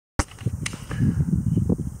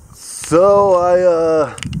So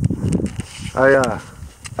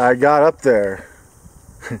I got up there,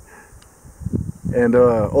 and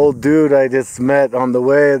old dude I just met on the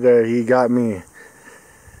way there, he got me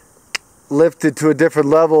lifted to a different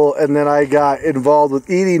level, and then I got involved with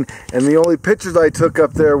eating, and the only pictures I took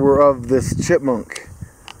up there were of this chipmunk.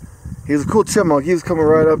 He was a cool chipmunk. He was coming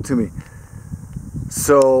right up to me.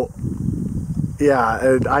 So yeah,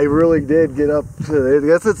 and I really did get up to, I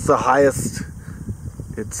guess it's the highest,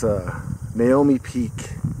 it's Naomi Peak.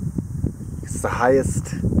 It's the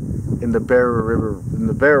highest in the Bear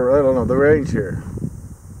River, I don't know, the range here.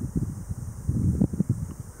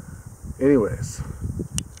 Anyways,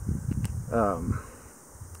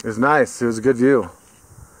 it was nice. It was a good view.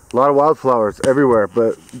 A lot of wildflowers everywhere,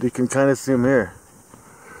 but you can kind of see them here.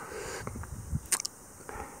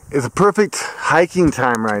 It's a perfect hiking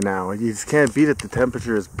time right now. You just can't beat it. The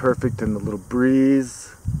temperature is perfect and the little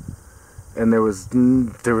breeze. And there was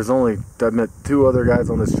only, I met 2 other guys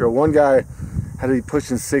on this trail. One guy had to be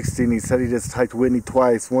pushing 60, and he said he just hiked Whitney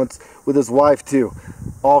twice, once with his wife too.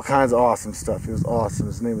 All kinds of awesome stuff. It was awesome.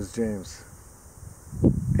 His name was James.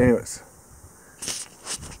 Anyways,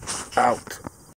 out.